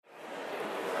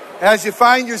As you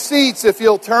find your seats, if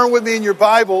you'll turn with me in your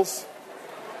Bibles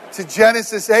to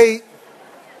Genesis 8,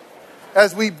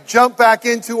 as we jump back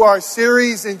into our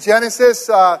series in Genesis.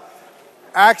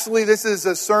 Actually, this is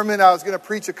a sermon I was going to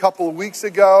preach a couple of weeks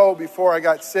ago before I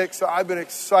got sick, so I've been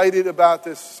excited about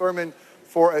this sermon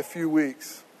for a few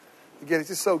weeks. Again, it's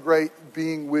just so great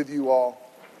being with you all.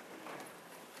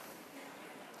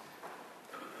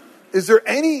 Is there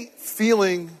any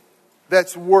feeling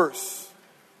that's worse,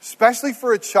 especially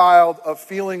for a child, of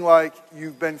feeling like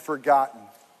you've been forgotten?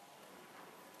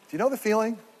 Do you know the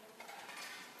feeling?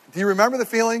 Do you remember the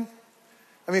feeling?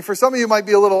 I mean, for some of you it might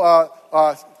be a little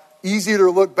easier to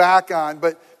look back on,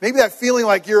 but maybe that feeling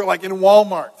like you're like in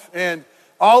Walmart and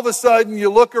all of a sudden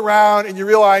you look around and you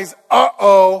realize,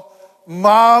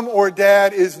 mom or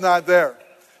dad is not there.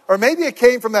 Or maybe it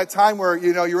came from that time where,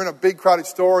 you're in a big crowded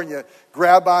store and you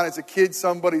grab on as a kid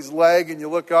somebody's leg and you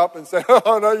look up and say,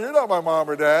 oh, no, you're not my mom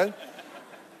or dad.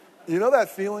 You know that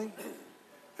feeling?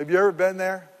 Have you ever been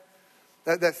there?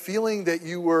 That feeling that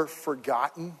you were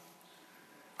forgotten?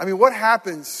 I mean, what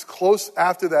happens close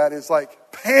after that is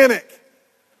like panic.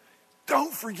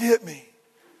 Don't forget me.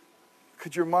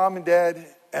 Could your mom and dad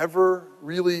ever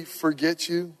really forget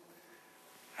you?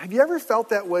 Have you ever felt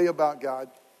that way about God?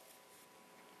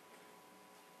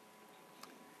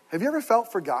 Have you ever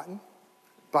felt forgotten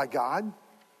by God?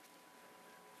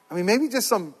 I mean, maybe just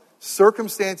some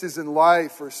circumstances in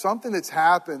life or something that's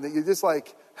happened that you're just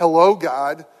like, hello,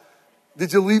 God.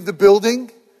 Did you leave the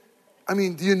building? I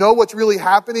mean, do you know what's really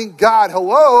happening? God,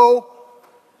 hello?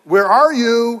 Where are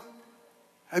you?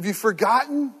 Have you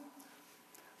forgotten?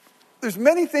 There's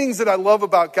many things that I love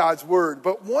about God's Word,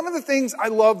 but one of the things I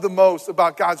love the most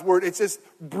about God's Word, it's just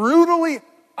brutally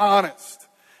honest.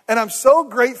 And I'm so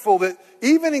grateful that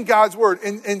even in God's Word,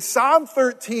 in Psalm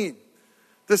 13,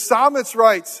 the psalmist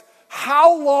writes,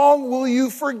 how long will you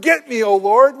forget me, O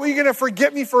Lord? Were you going to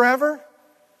forget me forever?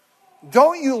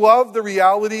 Don't you love the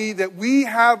reality that we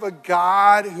have a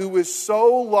God who is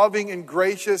so loving and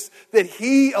gracious that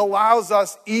He allows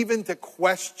us even to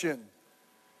question,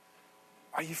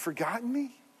 are you forgotten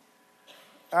me?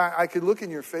 I could look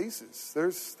in your faces.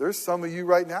 There's some of you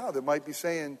right now that might be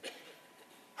saying,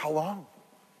 how long?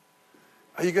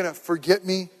 Are you going to forget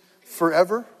me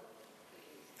forever?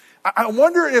 I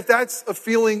wonder if that's a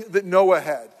feeling that Noah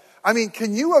had. I mean,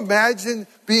 can you imagine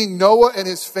being Noah and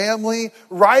his family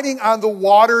riding on the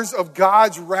waters of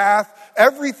God's wrath?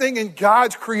 Everything in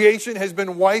God's creation has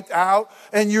been wiped out,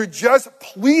 and you're just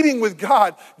pleading with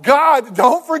God. God,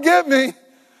 don't forget me.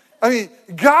 I mean,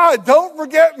 God, don't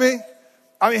forget me.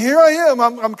 I mean, here I am.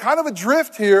 I'm kind of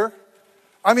adrift here.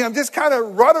 I mean, I'm just kind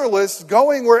of rudderless,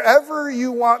 going wherever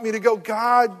you want me to go.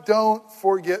 God, don't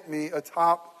forget me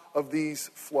atop of these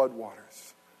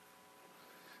floodwaters.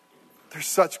 There's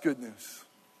such good news.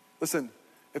 Listen,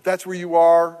 if that's where you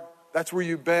are, that's where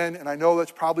you've been, and I know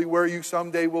that's probably where you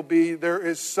someday will be, there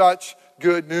is such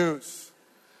good news.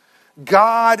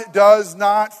 God does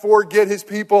not forget His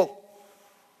people.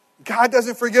 God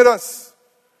doesn't forget us.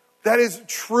 That is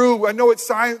true. I know at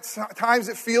times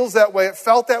it feels that way. It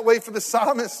felt that way for the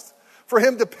psalmist, for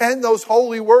him to pen those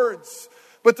holy words.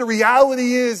 But the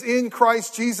reality is, in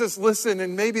Christ Jesus, listen,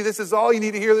 and maybe this is all you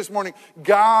need to hear this morning,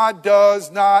 God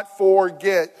does not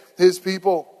forget His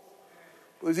people.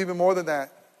 But there's even more than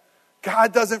that.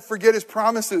 God doesn't forget His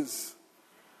promises.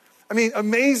 I mean,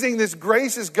 amazing, this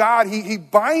gracious God, He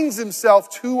binds Himself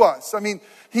to us. I mean,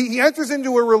 He enters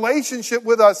into a relationship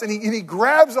with us, and He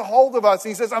grabs a hold of us,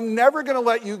 and He says, I'm never going to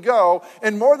let you go.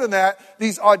 And more than that,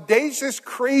 these audacious,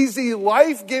 crazy,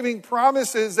 life-giving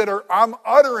promises that I'm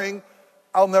uttering,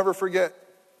 I'll never forget.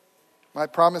 My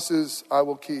promises I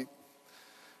will keep.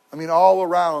 I mean, all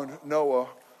around Noah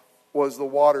was the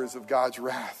waters of God's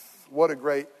wrath. What a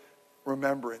great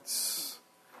remembrance.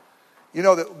 You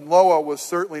know that Noah was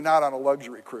certainly not on a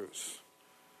luxury cruise.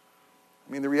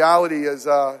 I mean, the reality is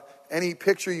any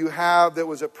picture you have that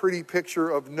was a pretty picture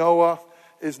of Noah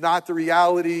is not the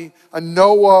reality.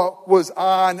 Noah was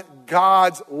on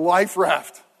God's life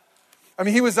raft. I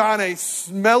mean, he was on a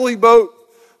smelly boat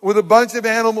with a bunch of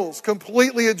animals,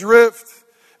 completely adrift.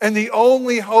 And the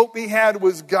only hope he had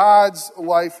was God's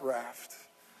life raft.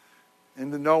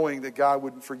 And the knowing that God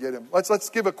wouldn't forget him. Let's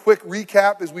give a quick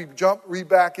recap as we read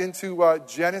back into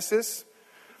Genesis.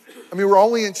 I mean, we're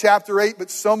only in chapter 8, but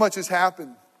so much has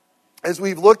happened. As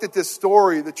we've looked at this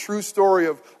story, the true story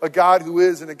of a God who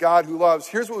is and a God who loves,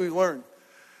 here's what we've learned.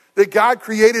 That God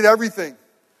created everything.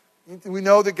 We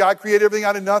know that God created everything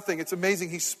out of nothing. It's amazing.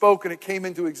 He spoke and it came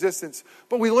into existence.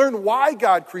 But we learn why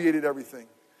God created everything.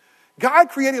 God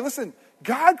created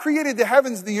the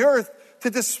heavens and the earth to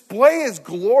display His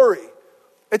glory.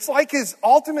 It's like his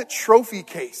ultimate trophy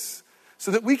case,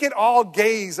 so that we can all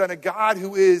gaze on a God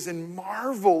who is and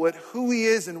marvel at who he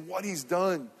is and what he's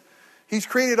done. He's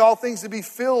created all things to be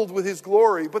filled with his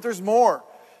glory, but there's more.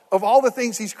 Of all the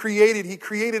things he's created, he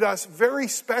created us very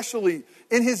specially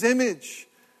in his image.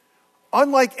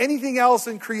 Unlike anything else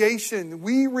in creation,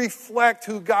 we reflect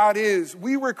who God is.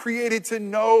 We were created to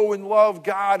know and love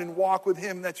God and walk with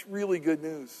him. That's really good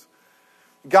news.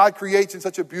 God creates in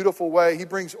such a beautiful way. He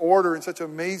brings order in such an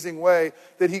amazing way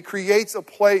that he creates a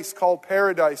place called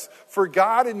paradise for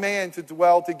God and man to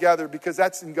dwell together, because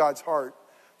that's in God's heart,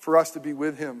 for us to be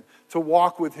with him, to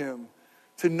walk with him,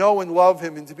 to know and love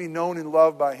him, and to be known and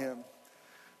loved by him.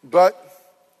 But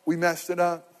we messed it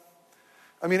up.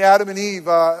 I mean, Adam and Eve,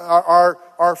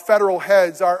 our federal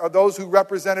heads, are those who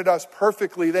represented us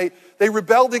perfectly. They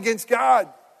rebelled against God.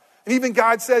 And even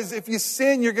God says, if you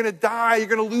sin, you're going to die. You're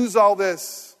going to lose all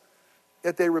this.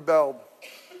 Yet they rebelled.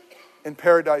 And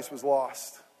paradise was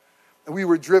lost. And we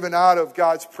were driven out of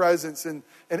God's presence, and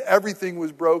everything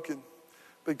was broken.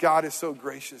 But God is so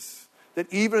gracious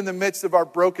that even in the midst of our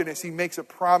brokenness, he makes a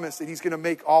promise that he's going to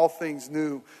make all things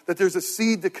new. That there's a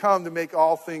seed to come to make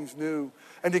all things new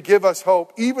and to give us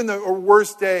hope. Even the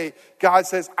worst day, God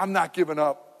says, I'm not giving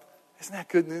up. Isn't that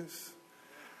good news?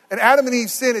 And Adam and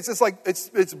Eve's sin, it's just like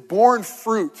it's borne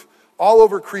fruit all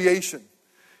over creation.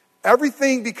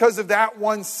 Everything because of that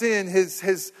one sin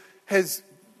has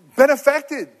been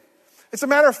affected. As a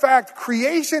matter of fact,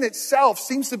 creation itself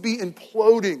seems to be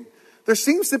imploding. There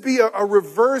seems to be a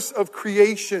reverse of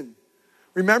creation.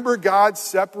 Remember God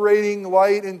separating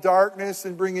light and darkness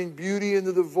and bringing beauty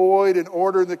into the void and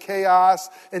order in the chaos.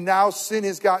 And now sin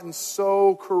has gotten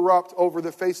so corrupt over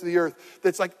the face of the earth that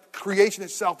it's like creation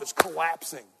itself is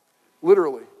collapsing.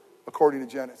 Literally, according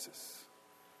to Genesis.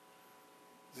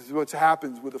 This is what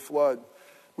happens with the flood.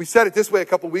 We said it this way a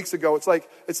couple weeks ago. It's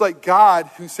like God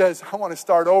who says, I want to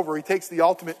start over. He takes the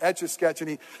ultimate Etch-a-Sketch and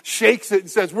he shakes it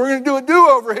and says, we're going to do a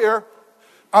do-over here.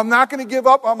 I'm not going to give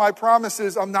up on my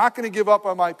promises. I'm not going to give up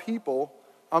on my people.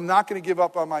 I'm not going to give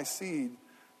up on my seed.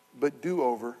 But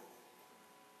do-over.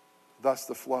 Thus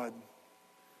the flood.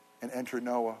 And enter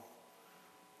Noah.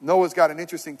 Noah's got an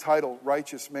interesting title,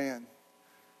 Righteous Man.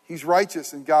 He's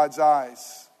righteous in God's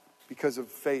eyes because of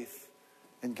faith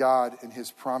in God and his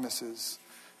promises.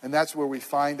 And that's where we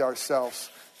find ourselves.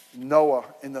 Noah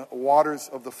in the waters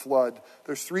of the flood.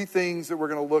 There's 3 things that we're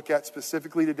going to look at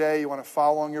specifically today. You want to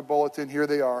follow on your bulletin. Here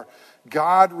they are.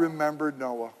 God remembered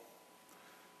Noah.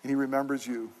 And he remembers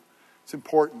you. It's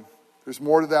important. There's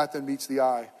more to that than meets the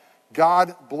eye.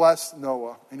 God blessed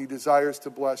Noah. And he desires to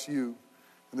bless you.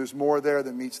 And there's more there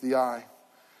than meets the eye.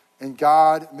 And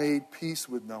God made peace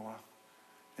with Noah.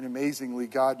 And amazingly,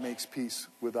 God makes peace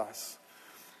with us.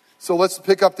 So let's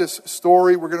pick up this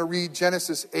story. We're going to read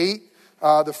Genesis 8,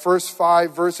 the first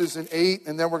 5 verses in 8.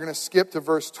 And then we're going to skip to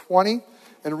verse 20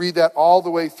 and read that all the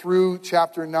way through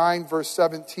chapter 9, verse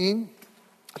 17.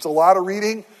 It's a lot of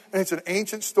reading, and it's an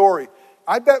ancient story.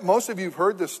 I bet most of you have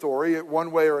heard this story in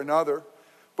one way or another.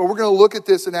 But we're going to look at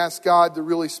this and ask God to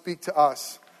really speak to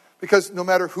us. Because no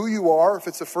matter who you are, if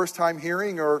it's the first time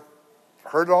hearing or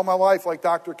heard it all my life like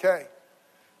Dr. K,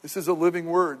 this is a living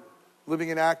word, living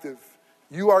and active.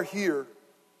 You are here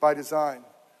by design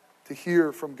to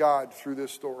hear from God through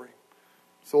this story.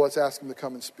 So let's ask him to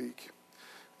come and speak.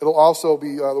 It'll also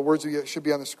be, the words should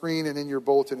be on the screen and in your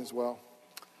bulletin as well.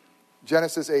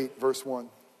 Genesis 8, verse 1.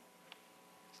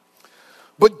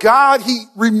 But God, he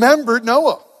remembered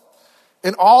Noah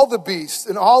and all the beasts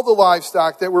and all the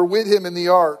livestock that were with him in the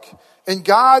ark. And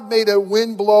God made a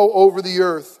wind blow over the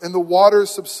earth, and the waters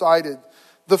subsided.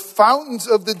 The fountains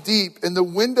of the deep and the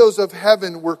windows of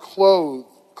heaven were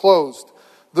closed.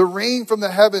 The rain from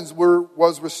the heavens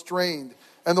was restrained,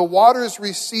 and the waters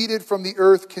receded from the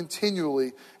earth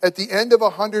continually. At the end of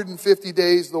 150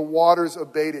 days, the waters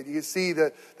abated. You can see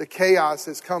that the chaos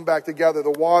has come back together.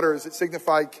 The waters, it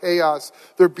signified chaos.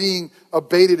 They're being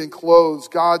abated and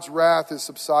closed. God's wrath is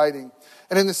subsiding.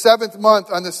 And in the 7th month,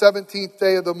 on the 17th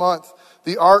day of the month,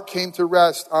 the ark came to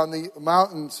rest on the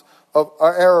mountains of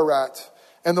Ararat.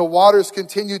 And the waters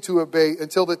continued to abate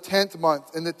until the 10th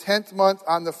month. In the 10th month,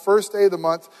 on the first day of the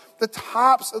month, the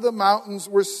tops of the mountains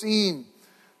were seen.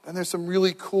 And there's some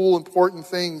really cool, important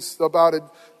things about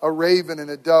a raven and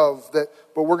a dove. But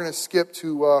we're going to skip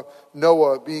to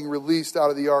Noah being released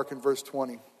out of the ark in verse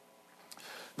 20.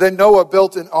 Then Noah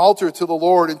built an altar to the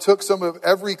Lord and took some of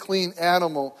every clean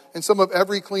animal and some of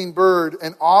every clean bird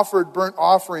and offered burnt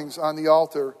offerings on the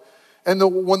altar. And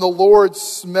when the Lord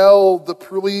smelled the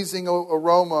pleasing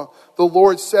aroma, the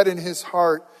Lord said in his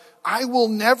heart, I will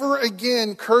never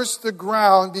again curse the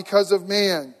ground because of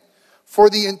man, For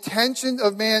the intention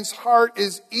of man's heart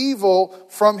is evil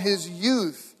from his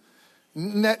youth.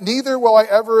 Neither will I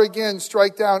ever again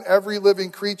strike down every living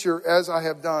creature as I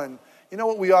have done. You know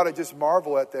what we ought to just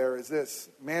marvel at there is this.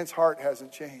 Man's heart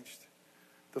hasn't changed.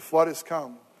 The flood has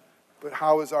come. But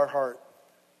how is our heart?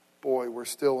 Boy, we're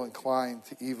still inclined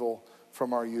to evil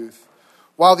from our youth.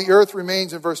 While the earth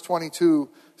remains, in verse 22,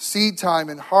 seed time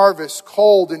and harvest,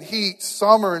 cold and heat,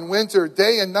 summer and winter,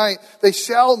 day and night, they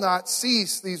shall not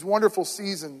cease, these wonderful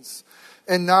seasons.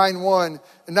 And 9:1,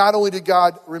 and not only did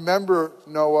God remember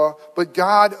Noah, but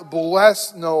God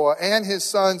blessed Noah and his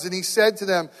sons, and he said to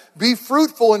them, be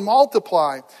fruitful and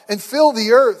multiply, and fill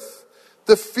the earth.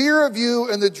 The fear of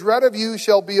you and the dread of you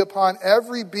shall be upon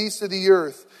every beast of the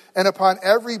earth, and upon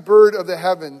every bird of the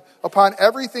heaven, upon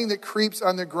everything that creeps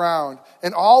on the ground,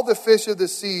 and all the fish of the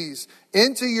seas.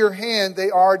 Into your hand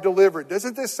they are delivered.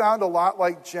 Doesn't this sound a lot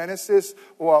like Genesis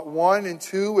 1 and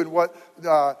 2 and what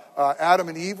Adam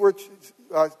and Eve were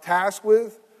tasked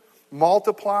with?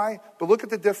 Multiply. But look at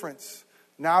the difference.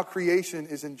 Now creation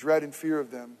is in dread and fear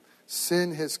of them.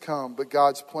 Sin has come, but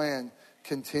God's plan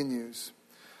continues.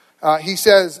 He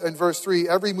says in verse 3,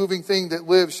 every moving thing that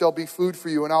lives shall be food for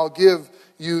you, and I'll give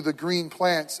you the green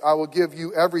plants. I will give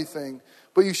you everything.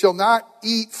 But you shall not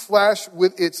eat flesh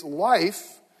with its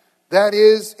life, that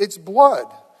is, its blood.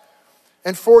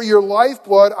 And for your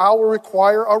lifeblood I will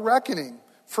require a reckoning.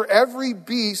 For every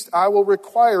beast I will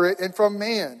require it, and from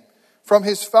man. From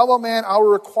his fellow man I will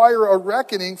require a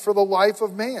reckoning for the life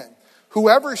of man.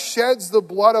 Whoever sheds the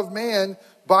blood of man,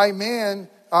 by man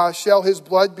shall his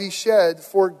blood be shed.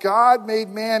 For God made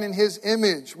man in his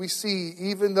image. We see,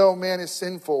 even though man is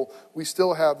sinful, we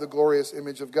still have the glorious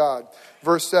image of God.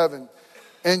 Verse 7,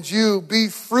 and you be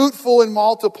fruitful and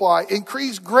multiply,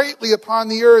 increase greatly upon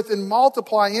the earth and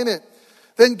multiply in it.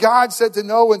 Then God said to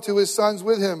Noah and to his sons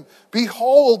with him,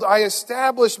 behold, I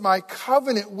establish my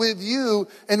covenant with you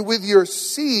and with your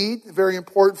seed, very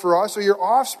important for us, or your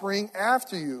offspring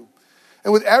after you.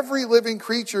 And with every living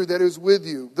creature that is with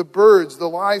you, the birds, the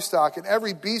livestock, and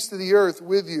every beast of the earth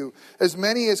with you, as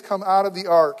many as come out of the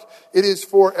ark, it is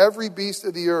for every beast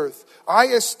of the earth. I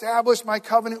establish my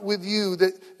covenant with you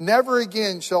that never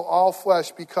again shall all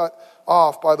flesh be cut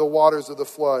off by the waters of the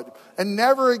flood. And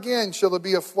never again shall there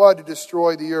be a flood to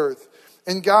destroy the earth.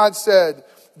 And God said,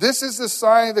 this is the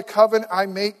sign of the covenant I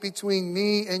make between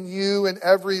me and you and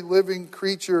every living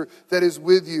creature that is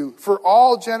with you. For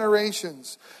all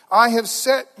generations, I have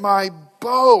set my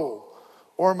bow,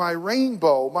 or my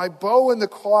rainbow, my bow in the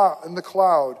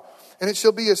cloud. And it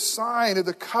shall be a sign of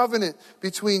the covenant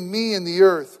between me and the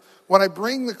earth. When I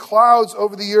bring the clouds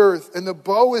over the earth and the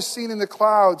bow is seen in the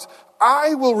clouds,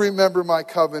 I will remember my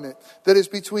covenant that is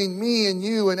between me and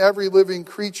you and every living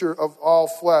creature of all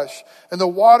flesh. And the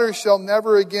waters shall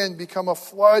never again become a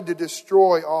flood to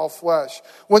destroy all flesh.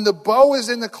 When the bow is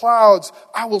in the clouds,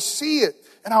 I will see it,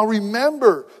 and I'll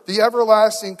remember the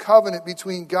everlasting covenant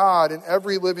between God and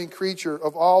every living creature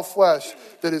of all flesh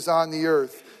that is on the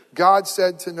earth. God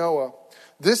said to Noah,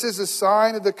 this is a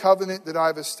sign of the covenant that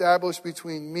I've established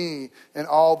between me and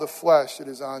all the flesh that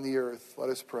is on the earth.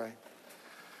 Let us pray.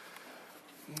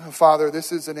 Father,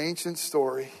 this is an ancient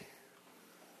story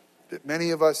that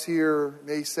many of us here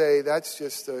may say, that's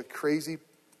just a crazy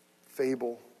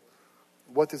fable.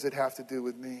 What does it have to do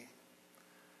with me?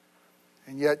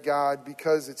 And yet, God,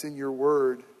 because it's in your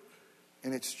word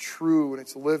and it's true and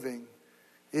it's living,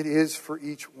 it is for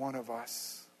each one of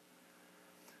us.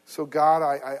 So God,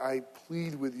 I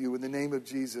plead with you in the name of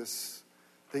Jesus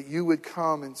that you would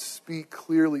come and speak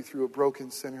clearly through a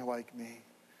broken sinner like me.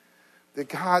 That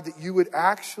God, that you would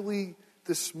actually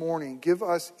this morning give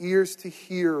us ears to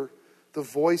hear the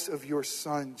voice of your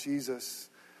Son, Jesus.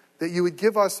 That you would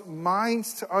give us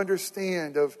minds to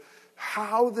understand of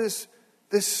how this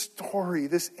story,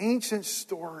 this ancient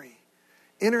story,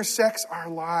 intersects our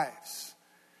lives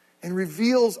and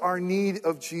reveals our need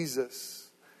of Jesus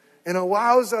and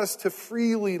allows us to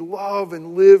freely love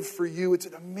and live for you. It's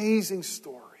an amazing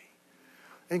story.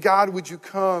 And God, would you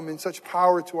come in such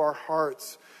power to our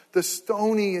hearts, the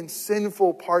stony and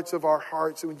sinful parts of our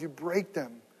hearts, and would you break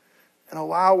them and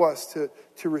allow us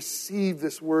to receive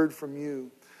this word from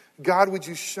you. God, would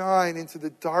you shine into the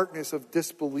darkness of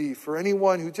disbelief for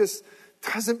anyone who just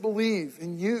doesn't believe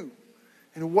in you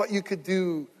and what you could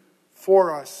do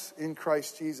for us in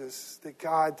Christ Jesus. That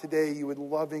God, today you would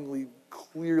lovingly,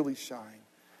 clearly shine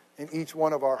in each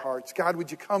one of our hearts. God,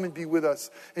 would you come and be with us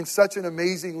in such an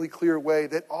amazingly clear way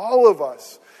that all of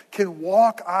us can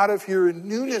walk out of here in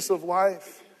newness of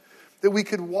life. That we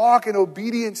could walk in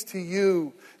obedience to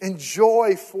you, in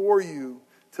joy for you,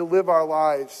 to live our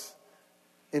lives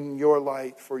in your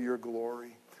light for your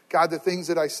glory. God, the things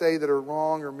that I say that are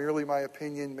wrong or merely my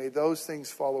opinion, may those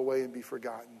things fall away and be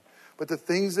forgotten. But the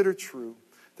things that are true,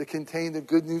 that contain the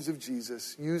good news of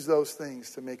Jesus, use those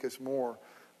things to make us more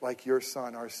like your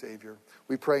Son, our Savior.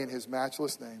 We pray in his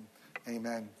matchless name.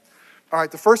 Amen. All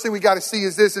right, the first thing we got to see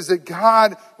is this, is that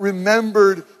God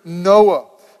remembered Noah.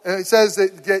 And it says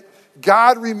that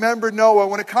God remembered Noah.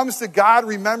 When it comes to God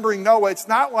remembering Noah, it's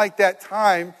not like that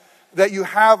time that you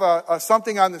have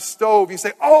something on the stove. You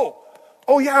say, oh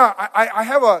yeah, I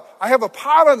have a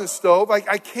pot on the stove.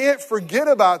 I can't forget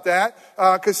about that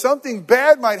because something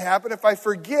bad might happen if I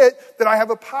forget that I have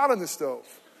a pot on the stove.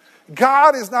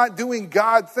 God is not doing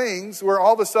God things where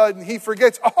all of a sudden he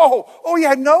forgets, oh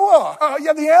yeah, Noah,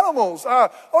 yeah, the animals.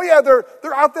 Oh yeah,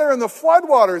 they're out there in the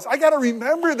floodwaters. I got to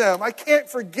remember them. I can't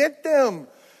forget them.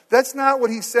 That's not what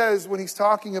he says when he's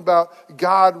talking about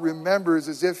God remembers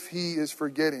as if he is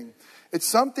forgetting. It's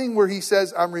something where he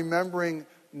says, I'm remembering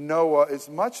Noah. Is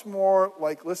much more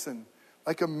like, listen,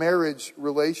 like a marriage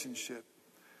relationship.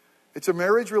 It's a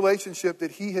marriage relationship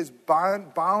that he has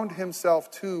bound himself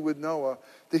to with Noah,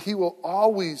 that he will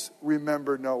always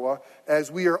remember Noah as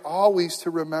we are always to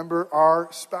remember our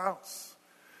spouse.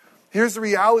 Here's the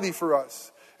reality for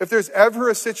us. If there's ever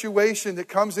a situation that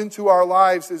comes into our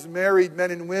lives as married men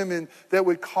and women that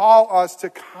would call us to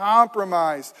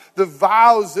compromise the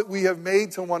vows that we have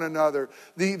made to one another,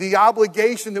 the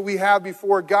obligation that we have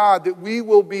before God, that we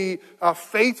will be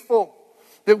faithful,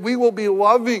 that we will be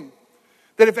loving,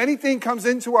 that if anything comes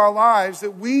into our lives,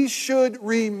 that we should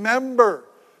remember,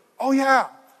 oh yeah,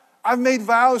 I've made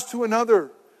vows to another.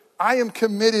 I am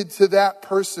committed to that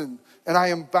person and I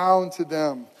am bound to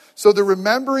them. So the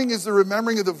remembering is the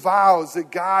remembering of the vows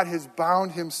that God has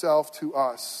bound himself to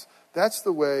us. That's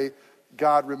the way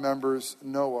God remembers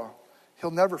Noah.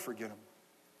 He'll never forget him.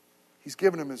 He's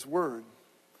given him his word.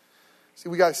 See,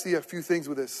 we got to see a few things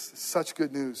with this. It's such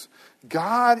good news.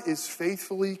 God is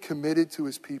faithfully committed to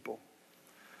his people.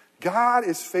 God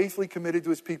is faithfully committed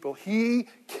to his people. He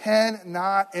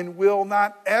cannot and will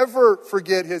not ever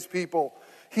forget his people.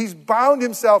 He's bound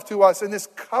himself to us in this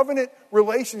covenant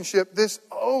relationship, this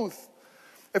oath.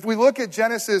 If we look at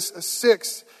Genesis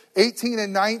 6, 18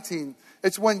 and 19,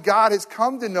 it's when God has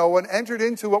come to Noah and entered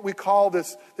into what we call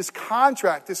this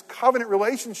contract, this covenant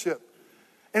relationship.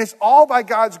 And it's all by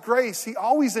God's grace. He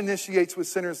always initiates with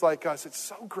sinners like us. It's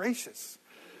so gracious.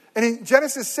 And in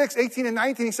Genesis 6, 18 and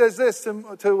 19, he says this to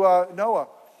Noah,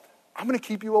 I'm going to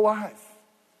keep you alive.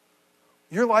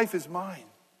 Your life is mine.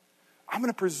 I'm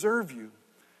going to preserve you.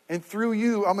 And through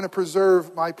you, I'm going to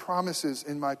preserve my promises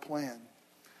and my plan.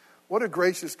 What a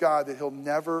gracious God that he'll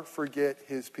never forget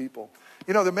his people.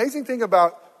 You know, the amazing thing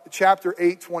about chapter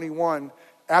 8:21,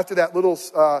 after that little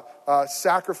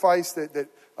sacrifice that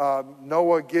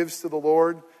Noah gives to the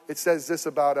Lord, it says this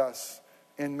about us.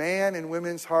 And man and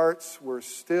women's hearts were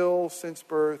still since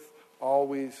birth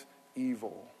always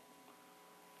evil.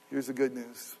 Here's the good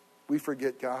news. We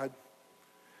forget God.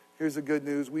 Here's the good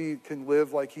news. We can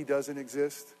live like he doesn't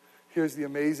exist. Here's the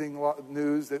amazing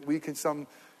news that we can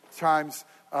sometimes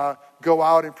go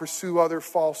out and pursue other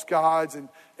false gods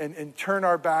and turn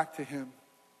our back to him.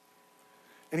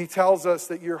 And he tells us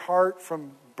that your heart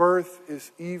from birth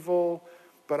is evil,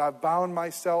 but I've bound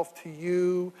myself to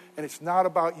you, and it's not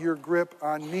about your grip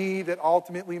on me that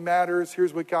ultimately matters.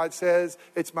 Here's what God says.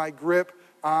 It's my grip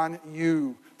on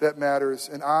you that matters,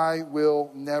 and I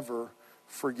will never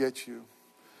forget you.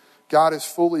 God is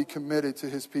fully committed to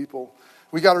his people.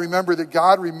 We got to remember that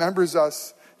God remembers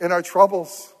us in our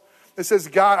troubles. It says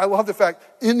God, I love the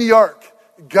fact, in the ark,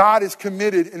 God is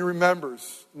committed and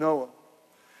remembers Noah.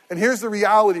 And here's the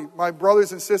reality, my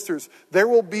brothers and sisters. There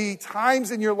will be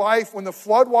times in your life when the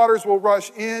floodwaters will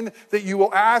rush in that you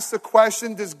will ask the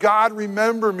question, does God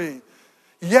remember me?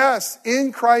 Yes,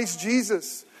 in Christ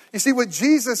Jesus. You see, what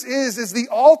Jesus is the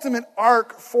ultimate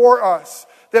ark for us.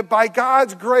 That by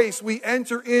God's grace, we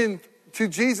enter into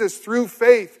Jesus through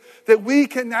faith. That we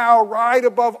can now ride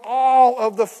above all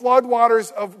of the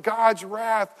floodwaters of God's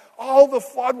wrath. All the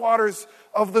floodwaters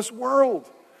of this world.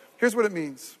 Here's what it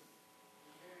means.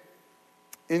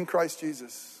 In Christ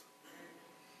Jesus,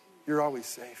 you're always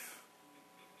safe.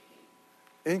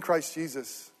 In Christ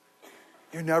Jesus,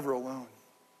 you're never alone.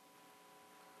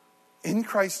 In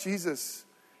Christ Jesus,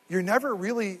 you're never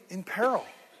really in peril.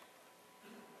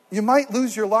 You might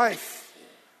lose your life,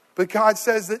 but God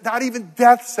says that not even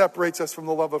death separates us from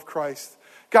the love of Christ.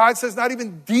 God says not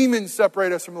even demons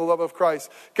separate us from the love of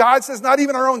Christ. God says not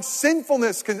even our own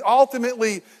sinfulness can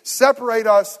ultimately separate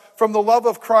us from the love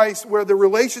of Christ, where the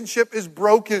relationship is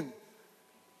broken,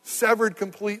 severed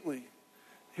completely.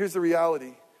 Here's the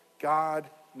reality. God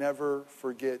never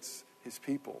forgets his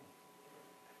people.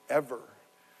 Ever.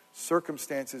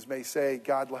 Circumstances may say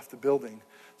God left the building.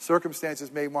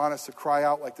 Circumstances may want us to cry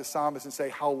out like the psalmist and say,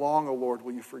 how long, O Lord,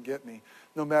 will you forget me?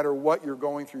 No matter what you're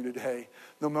going through today,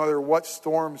 no matter what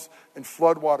storms and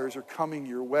floodwaters are coming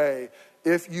your way,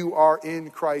 if you are in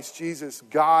Christ Jesus,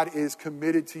 God is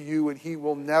committed to you and he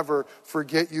will never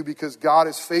forget you because God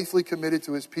is faithfully committed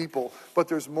to his people. But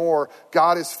there's more.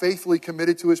 God is faithfully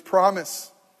committed to his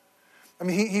promise. I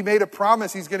mean, he made a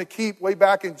promise he's going to keep way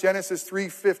back in Genesis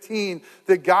 3:15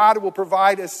 that God will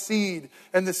provide a seed,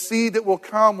 and the seed that will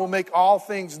come will make all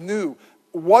things new.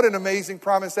 What an amazing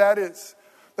promise that is.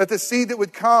 That the seed that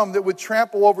would come that would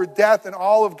trample over death and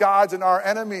all of God's and our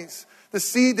enemies. The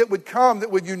seed that would come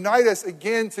that would unite us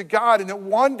again to God and that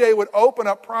one day would open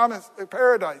up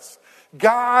paradise.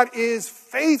 God is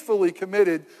faithfully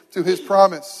committed to his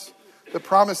promise. The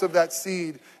promise of that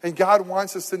seed. And God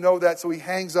wants us to know that, so he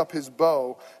hangs up his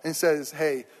bow and says,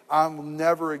 hey, I'll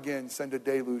never again send a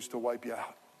deluge to wipe you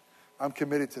out. I'm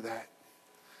committed to that.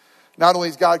 Not only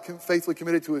is God faithfully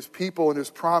committed to his people and his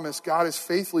promise, God is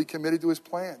faithfully committed to his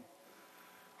plan.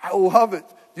 I love it.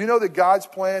 Do you know that God's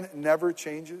plan never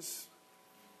changes?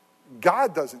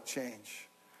 God doesn't change.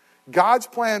 God's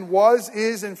plan was,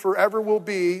 is, and forever will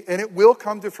be, and it will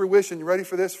come to fruition. You ready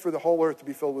for this? For the whole earth to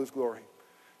be filled with his glory.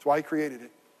 That's why he created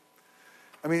it.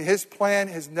 I mean, his plan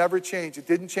has never changed. It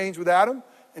didn't change with Adam,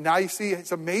 and now you see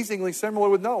it's amazingly similar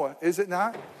with Noah, is it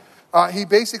not? He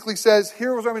basically says,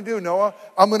 here's what I'm going to do, Noah.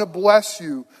 I'm going to bless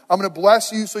you. I'm going to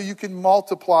bless you so you can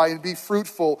multiply and be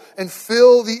fruitful and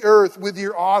fill the earth with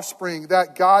your offspring,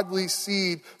 that godly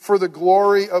seed for the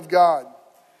glory of God.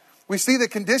 We see the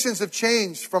conditions have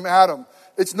changed from Adam.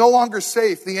 It's no longer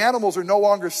safe. The animals are no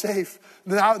longer safe.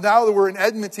 Now that we're in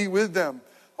enmity with them.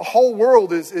 The whole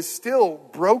world is still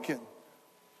broken.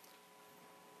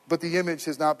 But the image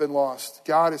has not been lost.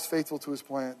 God is faithful to his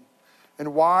plan.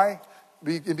 And why?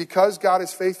 Because God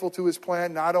is faithful to his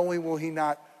plan, not only will he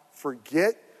not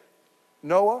forget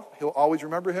Noah, he'll always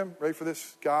remember him. Ready for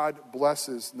this? God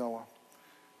blesses Noah.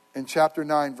 In chapter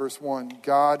 9, verse 1,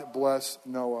 God bless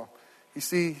Noah. You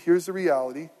see, here's the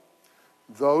reality.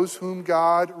 Those whom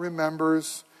God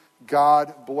remembers,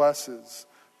 God blesses.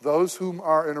 Those whom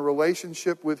are in a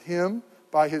relationship with him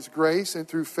by his grace and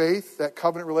through faith, that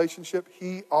covenant relationship,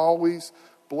 he always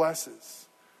blesses.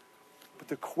 But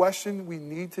the question we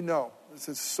need to know, this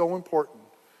is so important.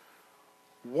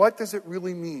 What does it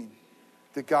really mean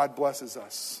that God blesses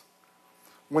us?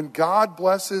 When God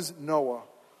blesses Noah,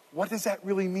 what does that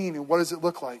really mean and what does it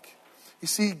look like? You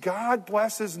see, God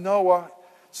blesses Noah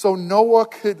so Noah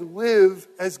could live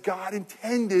as God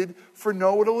intended for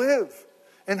Noah to live,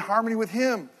 in harmony with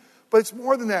him. But it's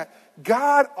more than that.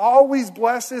 God always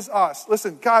blesses us.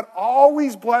 Listen, God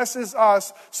always blesses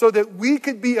us so that we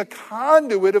could be a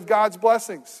conduit of God's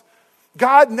blessings.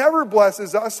 God never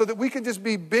blesses us so that we can just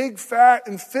be big, fat,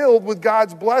 and filled with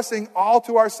God's blessing all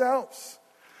to ourselves.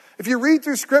 If you read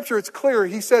through Scripture, it's clear.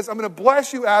 He says, I'm going to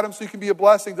bless you, Adam, so you can be a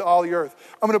blessing to all the earth.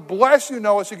 I'm going to bless you,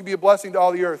 Noah, so you can be a blessing to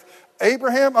all the earth.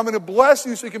 Abraham, I'm going to bless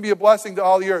you so you can be a blessing to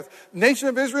all the earth. Nation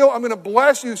of Israel, I'm going to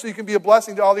bless you so you can be a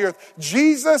blessing to all the earth.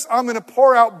 Jesus, I'm going to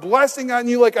pour out blessing on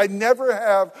you like I never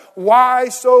have. Why?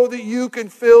 So that you can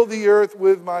fill the earth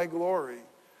with my glory.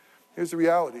 Here's the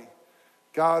reality.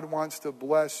 God wants to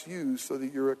bless you so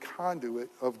that you're a conduit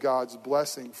of God's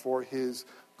blessing for his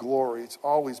glory. It's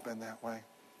always been that way.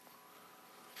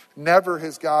 Never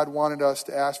has God wanted us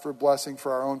to ask for blessing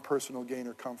for our own personal gain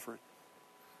or comfort.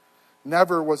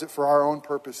 Never was it for our own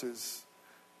purposes.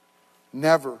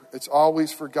 Never. It's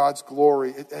always for God's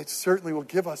glory. It certainly will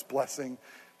give us blessing.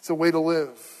 It's a way to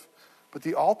live. But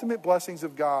the ultimate blessings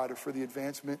of God are for the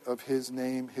advancement of his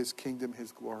name, his kingdom,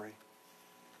 his glory.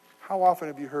 How often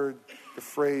have you heard the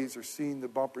phrase or seen the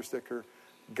bumper sticker,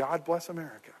 God bless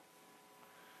America?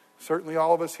 Certainly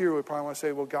all of us here would probably want to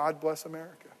say, well, God bless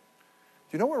America.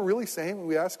 Do you know what we're really saying when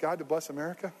we ask God to bless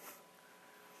America?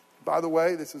 By the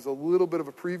way, this is a little bit of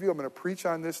a preview. I'm going to preach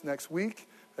on this next week.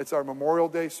 It's our Memorial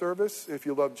Day service. If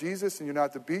you love Jesus and you're not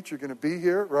at the beach, you're going to be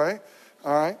here, right?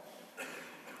 All right.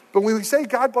 But when we say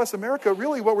God bless America,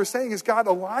 really what we're saying is God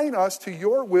align us to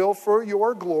your will for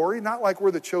your glory, not like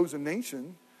we're the chosen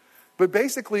nation, but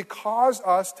basically cause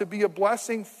us to be a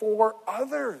blessing for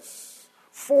others,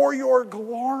 for your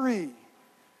glory.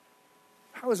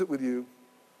 How is it with you?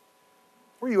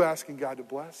 What are you asking God to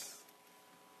bless?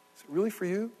 Is it really for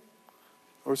you?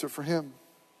 Or is it for him?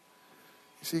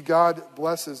 You see, God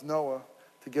blesses Noah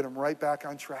to get him right back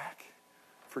on track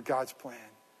for God's plan,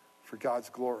 for God's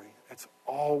glory. That's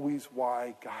always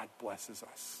why God blesses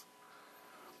us.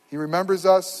 He remembers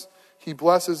us, he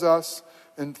blesses us,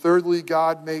 and thirdly,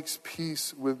 God makes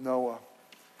peace with Noah.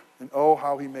 And oh,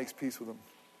 how he makes peace with him.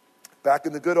 Back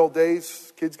in the good old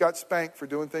days, kids got spanked for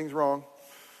doing things wrong.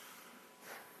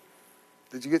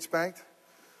 Did you get spanked?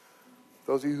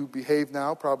 Those of you who behave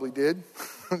now probably did.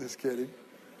 I'm just kidding.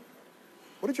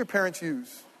 What did your parents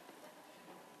use?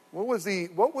 What was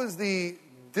the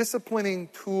disciplining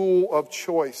tool of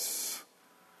choice?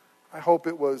 I hope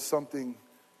it was something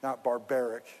not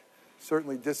barbaric.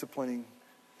 Certainly disciplining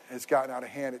has gotten out of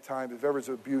hand at times. If ever it's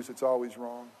abuse, it's always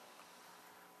wrong.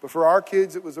 But for our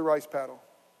kids, it was the rice paddle.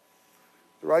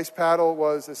 The rice paddle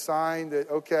was a sign that,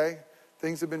 okay,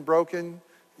 things have been broken.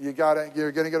 You're going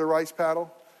to get a rice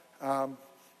paddle.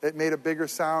 It made a bigger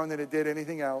sound than it did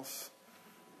anything else.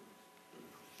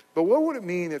 But what would it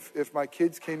mean if my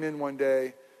kids came in one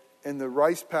day and the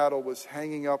rice paddle was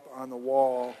hanging up on the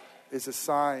wall as a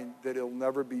sign that it'll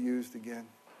never be used again?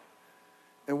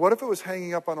 And what if it was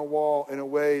hanging up on a wall in a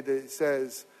way that it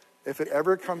says, if it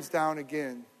ever comes down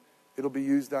again, it'll be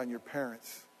used on your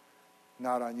parents,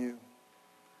 not on you?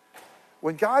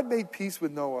 When God made peace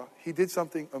with Noah, he did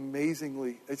something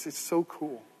amazingly. It's so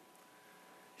cool.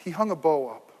 He hung a bow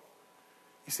up.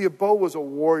 You see, a bow was a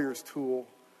warrior's tool.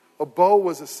 A bow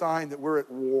was a sign that we're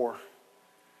at war.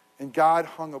 And God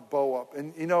hung a bow up.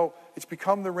 And you know, it's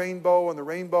become the rainbow, and the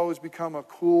rainbow has become a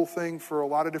cool thing for a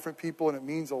lot of different people, and it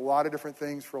means a lot of different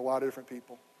things for a lot of different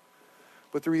people.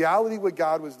 But the reality what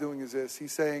God was doing is this.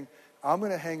 He's saying, I'm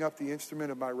going to hang up the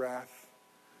instrument of my wrath.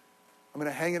 I'm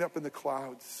going to hang it up in the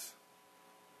clouds.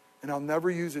 And I'll never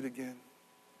use it again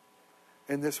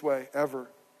in this way, ever.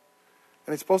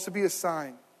 And it's supposed to be a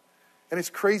sign. And it's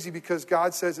crazy because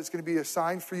God says it's going to be a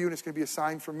sign for you and it's going to be a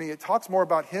sign for me. It talks more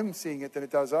about him seeing it than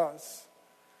it does us.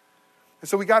 And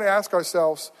so we got to ask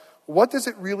ourselves, what does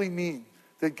it really mean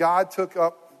that God took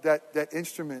up that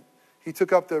instrument? He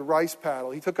took up the rice paddle.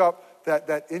 He took up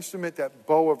that instrument, that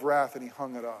bow of wrath, and he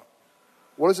hung it up.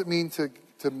 What does it mean to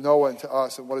Noah and to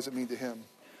us, and what does it mean to him?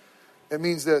 It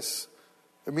means this.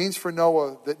 It means for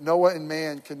Noah that Noah and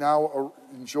man can now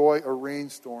enjoy a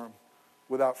rainstorm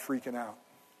without freaking out.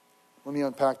 Let me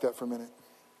unpack that for a minute.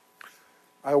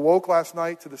 I awoke last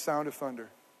night to the sound of thunder.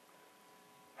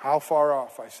 How far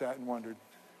off, I sat and wondered.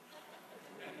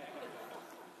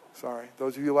 Sorry,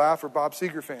 those of you who laugh are Bob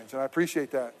Seger fans, and I appreciate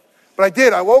that. But I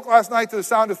did. I woke last night to the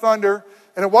sound of thunder,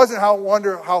 and it wasn't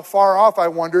how far off I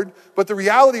wondered, but the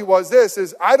reality was this,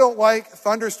 is I don't like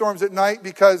thunderstorms at night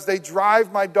because they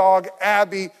drive my dog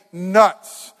Abby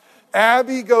nuts.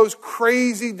 Abby goes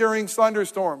crazy during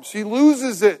thunderstorms. She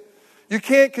loses it. You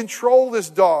can't control this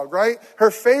dog, right?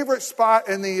 Her favorite spot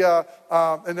in the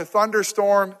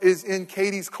thunderstorm is in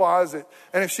Katie's closet.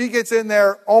 And if she gets in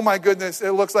there, oh my goodness,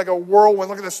 it looks like a whirlwind.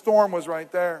 Look at the storm was right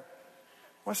there.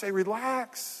 I want to say,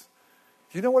 relax.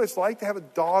 Do you know what it's like to have a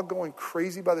dog going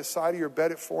crazy by the side of your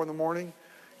bed at 4 a.m?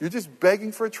 You're just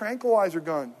begging for a tranquilizer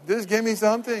gun. Just give me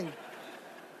something.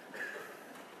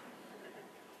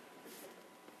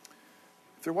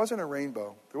 If there wasn't a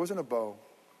rainbow, there wasn't a bow,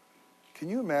 can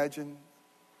you imagine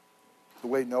the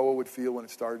way Noah would feel when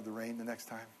it started to rain the next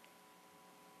time?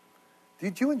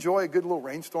 Did you enjoy a good little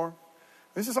rainstorm?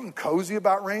 Is there something cozy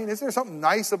about rain? Isn't there something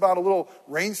nice about a little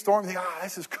rainstorm? You think,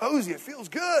 this is cozy. It feels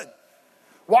good.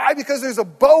 Why? Because there's a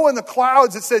bow in the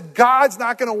clouds that said God's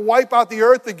not going to wipe out the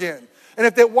earth again. And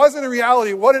if that wasn't a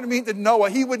reality, what did it mean to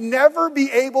Noah? He would never be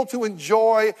able to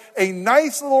enjoy a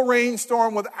nice little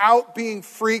rainstorm without being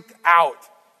freaked out.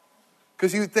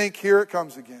 Because he would think, here it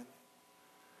comes again.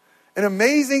 An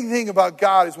amazing thing about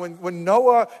God is when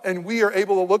Noah and we are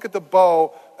able to look at the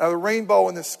bow, the rainbow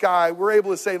in the sky, we're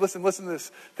able to say, listen to this,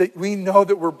 that we know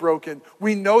that we're broken.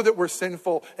 We know that we're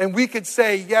sinful. And we could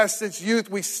say, yes, since youth,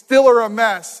 we still are a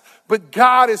mess. But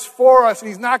God is for us and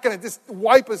he's not going to just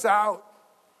wipe us out.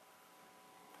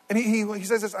 And he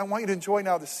says this, I want you to enjoy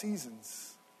now the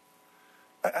seasons.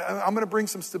 I'm going to bring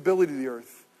some stability to the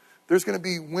earth. There's going to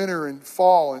be winter and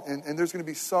fall and there's going to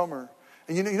be summer.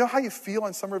 And you know how you feel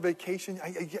on summer vacation?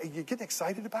 You're getting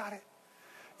excited about it.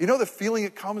 You know the feeling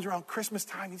that comes around Christmas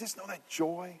time? You just know that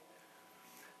joy.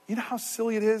 You know how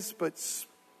silly it is? But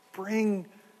spring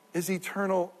is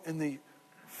eternal in the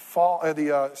fall.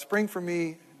 Spring for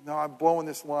me, no, I'm blowing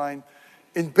this line.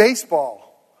 In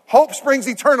baseball, hope springs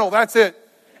eternal. That's it.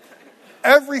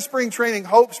 Every spring training,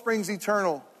 hope springs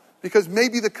eternal. Because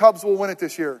maybe the Cubs will win it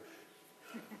this year.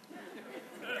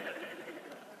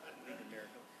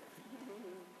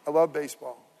 I love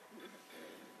baseball.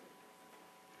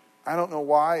 I don't know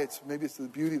why. Maybe it's the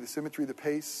beauty, the symmetry, the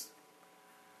pace.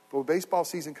 But when baseball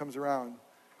season comes around,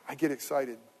 I get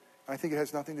excited. And I think it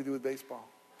has nothing to do with baseball.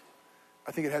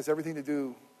 I think it has everything to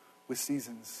do with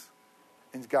seasons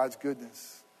and God's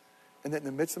goodness. And that in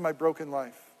the midst of my broken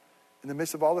life, in the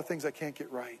midst of all the things I can't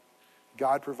get right,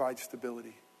 God provides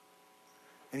stability.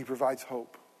 And he provides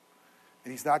hope.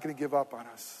 And he's not going to give up on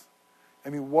us. I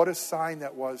mean, what a sign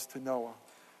that was to Noah,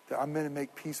 that I'm going to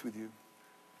make peace with you.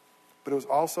 But it was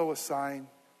also a sign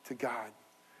to God.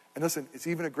 And listen, it's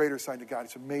even a greater sign to God.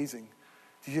 It's amazing.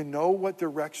 Do you know what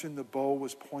direction the bow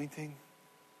was pointing?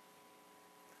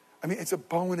 I mean, it's a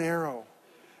bow and arrow.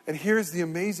 And here's the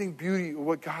amazing beauty of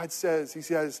what God says. He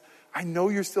says, I know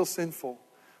you're still sinful,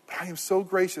 but I am so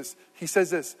gracious. He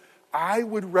says this, I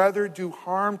would rather do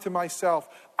harm to myself.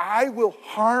 I will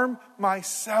harm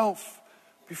myself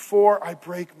before I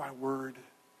break my word.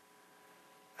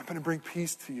 I'm going to bring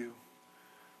peace to you.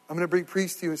 I'm going to bring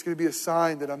peace to you. It's going to be a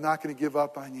sign that I'm not going to give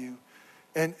up on you.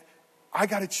 And I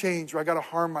got to change, or I got to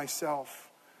harm myself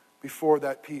before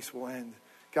that peace will end.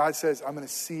 God says, I'm going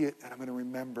to see it and I'm going to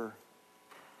remember.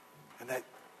 And that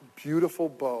beautiful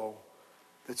bow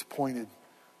that's pointed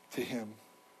to him.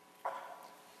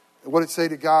 And what did it say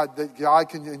to God? That God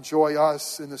can enjoy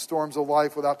us in the storms of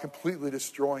life without completely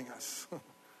destroying us.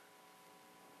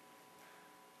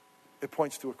 It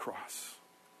points to a cross.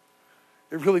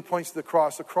 It really points to the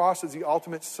cross. The cross is the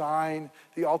ultimate sign,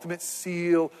 the ultimate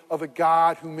seal of a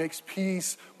God who makes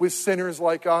peace with sinners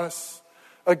like us.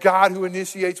 A God who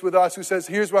initiates with us, who says,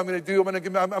 here's what I'm going to do.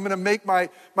 I'm going to make my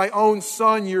own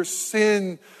son your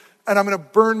sin, and I'm going to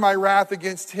burn my wrath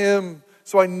against him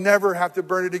so I never have to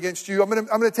burn it against you. I'm going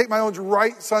to take my own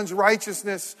son's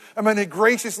righteousness. I'm going to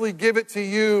graciously give it to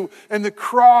you. And the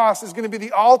cross is going to be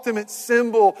the ultimate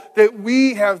symbol that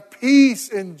we have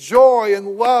peace and joy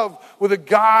and love with a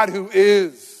God who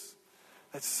is.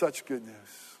 That's such good news.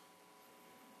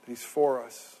 That he's for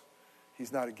us.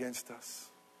 He's not against us.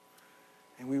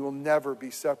 And we will never be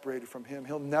separated from him.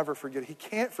 He'll never forget. He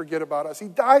can't forget about us. He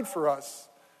died for us.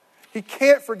 He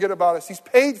can't forget about us. He's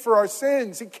paid for our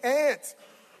sins. He can't.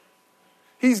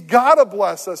 He's got to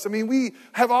bless us. I mean, we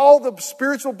have all the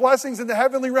spiritual blessings in the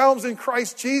heavenly realms in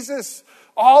Christ Jesus.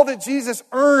 All that Jesus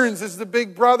earns is the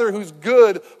big brother who's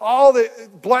good. All the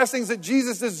blessings that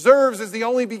Jesus deserves is the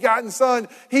only begotten Son.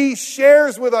 He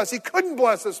shares with us. He couldn't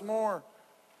bless us more.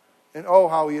 And oh,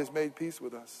 how he has made peace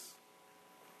with us.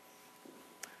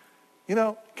 You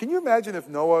know, can you imagine if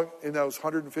Noah, in those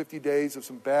 150 days of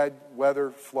some bad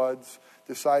weather, floods,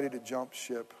 decided to jump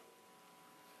ship?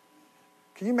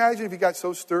 Can you imagine if he got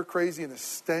so stir-crazy and the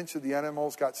stench of the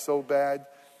animals got so bad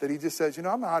that he just says,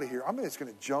 I'm out of here. I'm just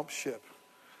going to jump ship.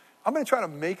 I'm going to try to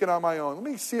make it on my own. Let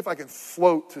me see if I can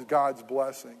float to God's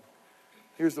blessing.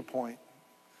 Here's the point.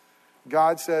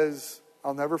 God says,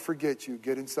 I'll never forget you.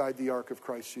 Get inside the ark of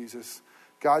Christ Jesus.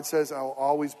 God says, I will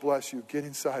always bless you. Get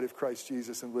inside of Christ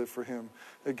Jesus and live for him.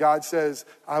 God says,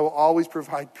 I will always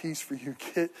provide peace for you.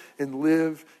 Get and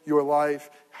live your life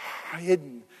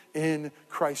hidden in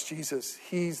Christ Jesus.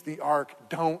 He's the ark.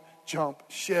 Don't jump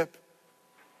ship.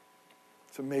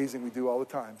 It's amazing we do all the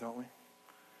time, don't we?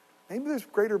 Maybe there's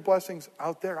greater blessings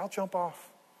out there. I'll jump off.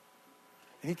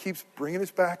 And he keeps bringing us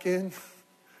back in.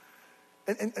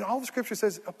 And all the scripture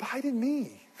says, abide in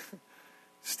me.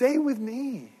 Stay with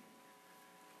me.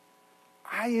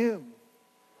 I am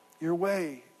your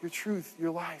way, your truth,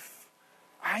 your life.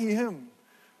 I am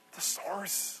the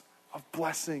source of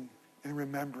blessing and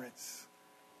remembrance.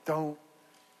 Don't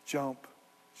jump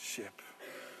ship.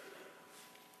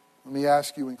 Let me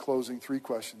ask you in closing 3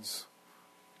 questions.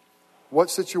 What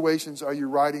situations are you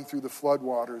riding through the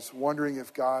floodwaters, wondering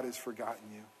if God has forgotten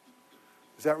you?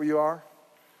 Is that where you are?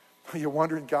 You're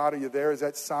wondering, God, are you there? Is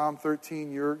that Psalm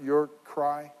 13 your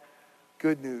cry?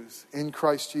 Good news. In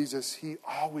Christ Jesus, he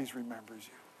always remembers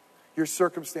you. Your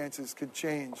circumstances could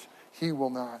change. He will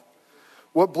not.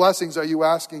 What blessings are you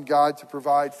asking God to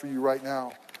provide for you right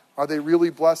now? Are they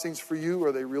really blessings for you, or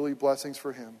are they really blessings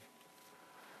for him?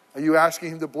 Are you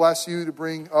asking him to bless you to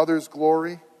bring others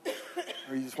glory,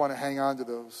 or you just want to hang on to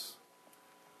those?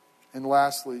 And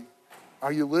lastly,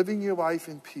 are you living your life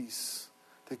in peace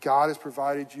that God has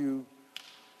provided you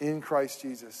in Christ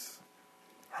Jesus?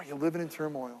 Or are you living in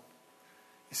turmoil?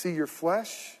 You see, your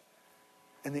flesh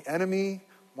and the enemy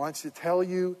wants to tell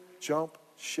you, jump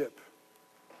ship.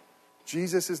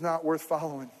 Jesus is not worth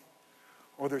following.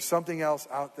 Or there's something else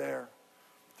out there.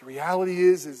 The reality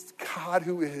is God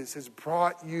who has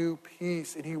brought you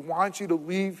peace. And he wants you to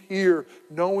leave here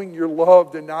knowing you're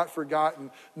loved and not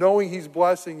forgotten. Knowing he's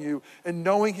blessing you. And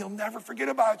knowing he'll never forget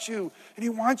about you. And he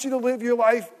wants you to live your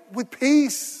life with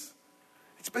peace.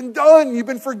 It's been done. You've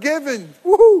been forgiven.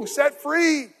 Woohoo! Set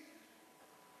free.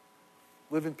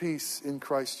 Live in peace in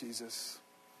Christ Jesus.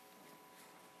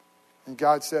 And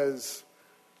God says,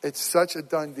 it's such a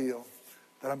done deal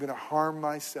that I'm going to harm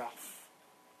myself,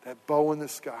 that bow in the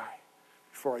sky,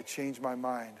 before I change my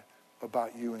mind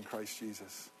about you in Christ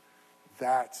Jesus.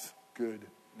 That's good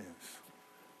news.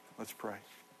 Let's pray.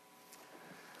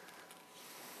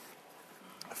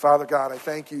 Father God, I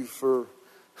thank you for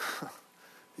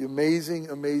the amazing,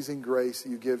 amazing grace that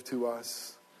you give to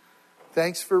us.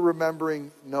 Thanks for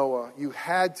remembering Noah. You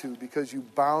had to because you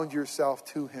bound yourself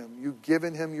to him. You've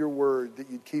given him your word that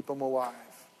you'd keep him alive.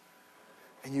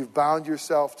 And you've bound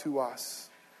yourself to us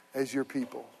as your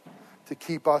people to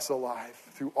keep us alive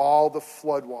through all the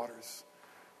floodwaters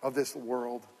of this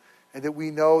world. And that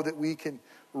we know that we can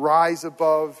rise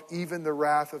above even the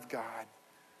wrath of God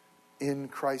in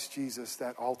Christ Jesus,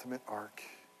 that ultimate ark.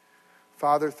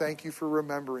 Father, thank you for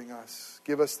remembering us.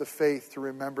 Give us the faith to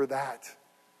remember that.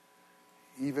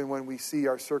 Even when we see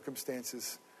our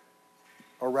circumstances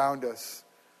around us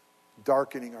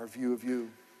darkening our view of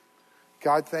you.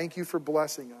 God, thank you for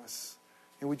blessing us.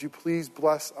 And would you please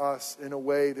bless us in a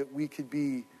way that we could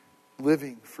be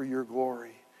living for your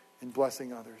glory and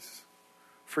blessing others.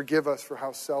 Forgive us for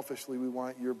how selfishly we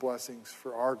want your blessings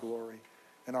for our glory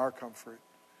and our comfort.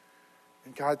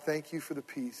 And God, thank you for the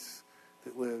peace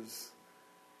that lives,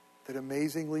 that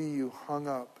amazingly you hung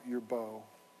up your bow.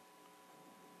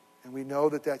 And we know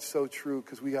that that's so true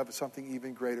because we have something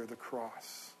even greater, the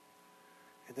cross.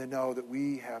 And to know that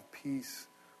we have peace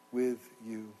with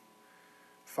you.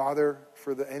 Father,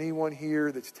 for anyone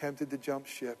here that's tempted to jump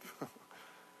ship,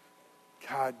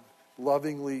 God,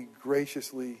 lovingly,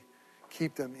 graciously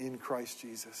keep them in Christ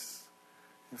Jesus.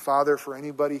 And Father, for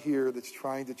anybody here that's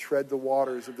trying to tread the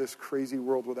waters of this crazy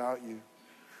world without you,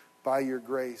 by your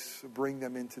grace, bring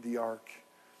them into the ark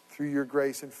through your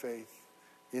grace and faith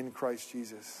in Christ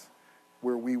Jesus,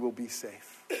 where we will be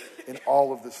safe in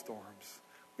all of the storms.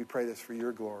 We pray this for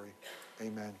your glory.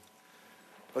 Amen.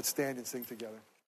 Let's stand and sing together.